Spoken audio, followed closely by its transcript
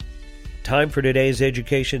Time for today's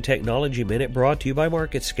Education Technology Minute, brought to you by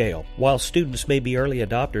MarketScale. While students may be early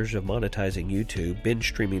adopters of monetizing YouTube, binge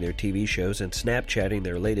streaming their TV shows, and Snapchatting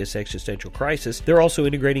their latest existential crisis, they're also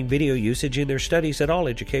integrating video usage in their studies at all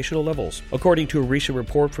educational levels. According to a recent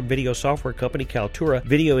report from video software company Kaltura,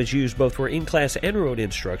 video is used both for in-class and remote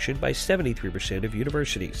instruction by 73% of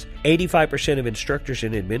universities. 85% of instructors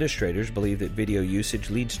and administrators believe that video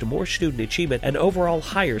usage leads to more student achievement and overall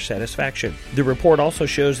higher satisfaction. The report also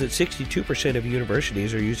shows that 62% of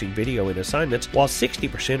universities are using video in assignments, while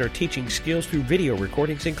 60% are teaching skills through video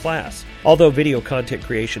recordings in class. Although video content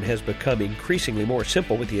creation has become increasingly more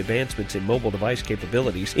simple with the advancements in mobile device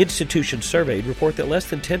capabilities, institutions surveyed report that less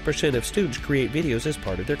than 10% of students create videos as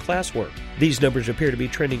part of their classwork. These numbers appear to be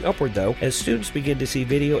trending upward, though, as students begin to see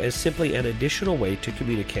video as simply an additional way to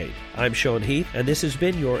communicate. I'm Sean Heath, and this has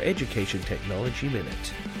been your Education Technology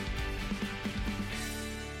Minute.